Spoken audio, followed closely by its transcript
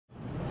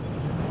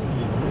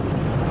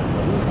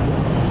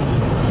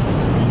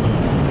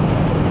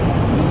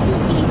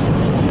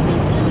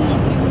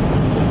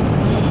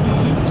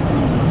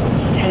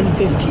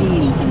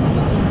14.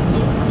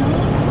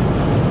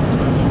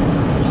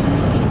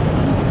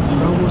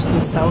 We're almost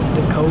in South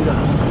Dakota.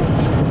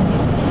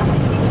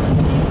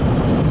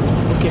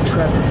 Look at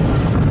Trevor.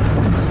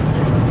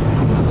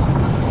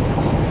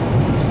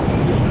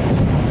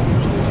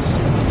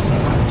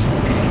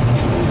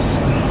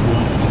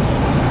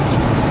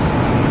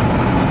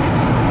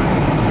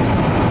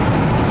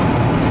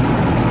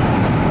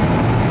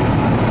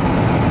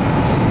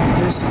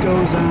 This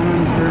goes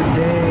on for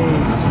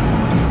days.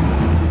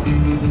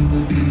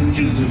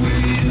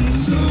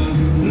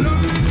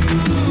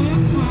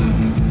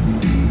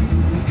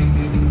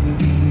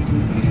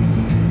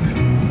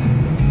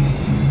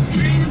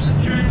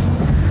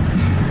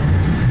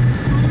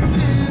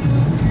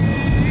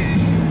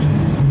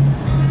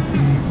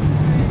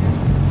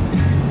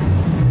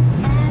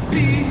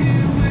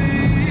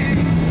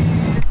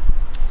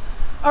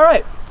 All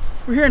right,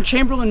 we're here in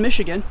Chamberlain,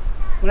 Michigan.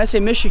 When I say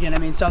Michigan, I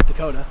mean South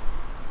Dakota.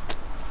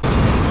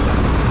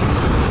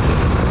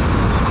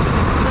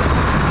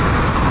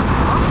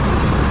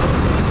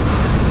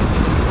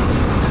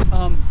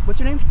 What's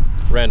your name?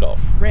 Randolph.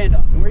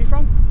 Randolph. And where are you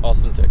from?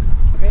 Austin, Texas.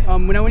 Okay.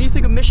 Now, when you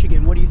think of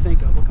Michigan, what do you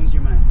think of? What comes to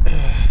your mind?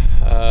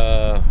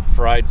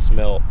 Fried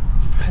smelt.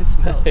 Fried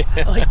smelt. Yeah.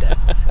 I like that.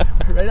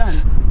 Right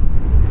on.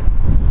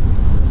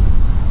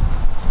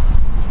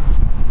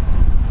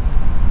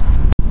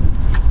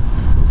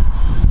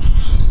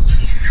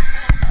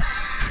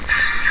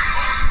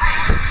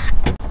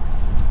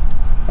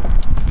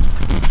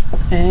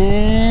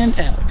 And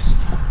Alex.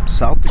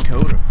 South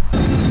Dakota.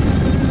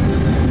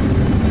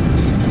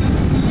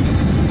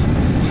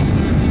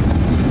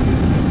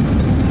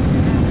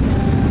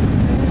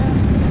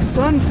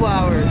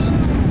 Sunflowers.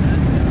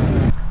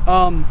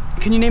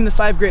 Can you name the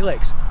 5 Great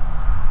Lakes?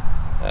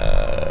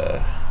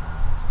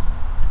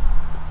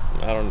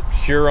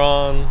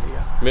 Huron,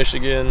 Yeah.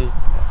 Michigan,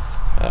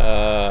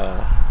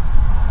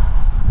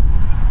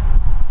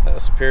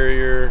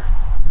 Superior,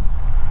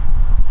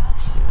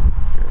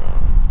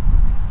 Huron.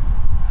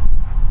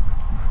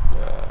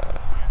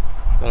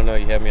 I don't know,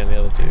 you have me on the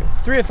other 2.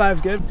 3 of 5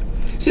 is good.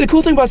 See, the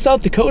cool thing about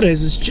South Dakota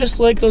is it's just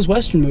like those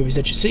Western movies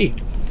that you see.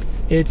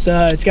 It's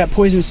got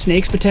poisonous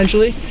snakes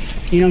potentially.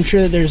 You know, I'm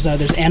sure that there's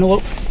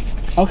antelope,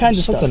 all kinds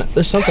of stuff.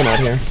 There's something out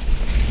here.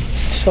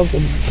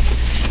 Something.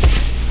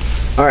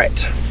 All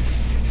right.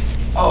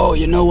 Oh,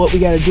 you know what we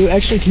gotta do?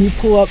 Actually, can you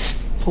pull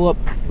up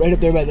right up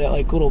there by that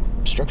like little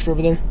structure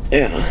over there?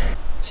 Yeah.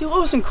 See,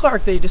 Lewis and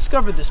Clark, they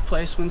discovered this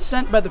place when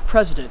sent by the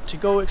president to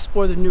go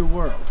explore the New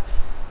World.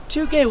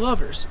 2 gay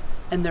lovers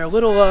and their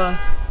little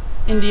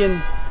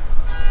Indian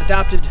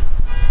adopted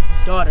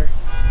daughter.